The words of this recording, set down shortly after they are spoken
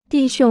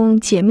弟兄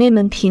姐妹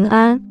们平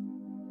安。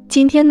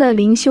今天的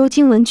灵修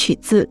经文取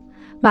自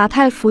马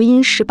太福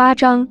音18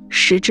章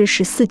10至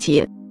14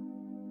节。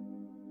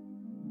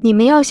你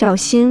们要小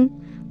心，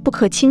不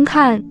可轻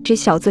看这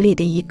小子里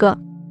的一个。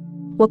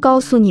我告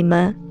诉你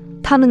们，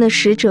他们的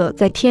使者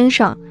在天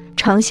上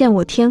常见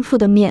我天父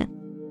的面。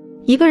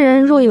一个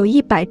人若有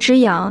100只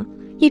羊，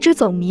一只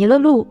走迷了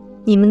路，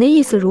你们的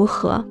意思如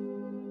何？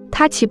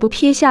他岂不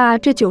撇下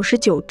这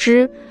99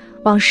只，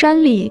往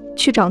山里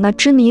去找那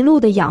只迷路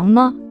的羊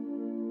吗？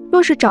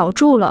若是找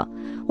住了，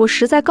我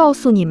实在告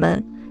诉你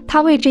们，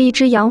他为这一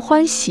只羊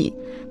欢喜，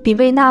比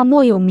为那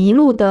没有迷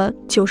路的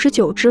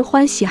99只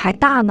欢喜还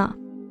大呢。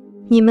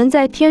你们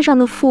在天上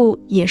的父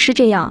也是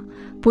这样，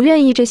不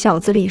愿意这小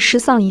子里失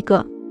丧一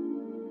个。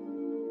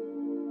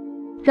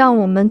让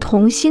我们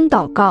同心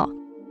祷告。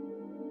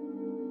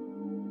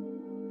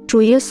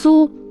主耶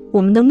稣，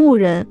我们的牧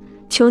人，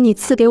求你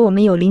赐给我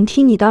们有聆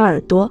听你的耳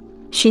朵，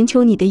寻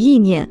求你的意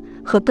念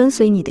和跟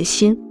随你的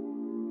心。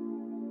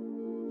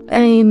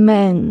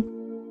Amen。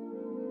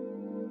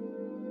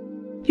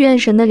 愿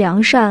神的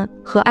良善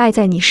和爱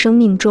在你生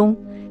命中，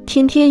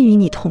天天与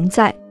你同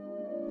在。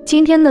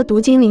今天的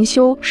读经灵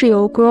修是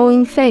由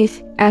Growing Faith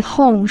at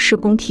Home 事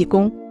工提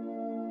供。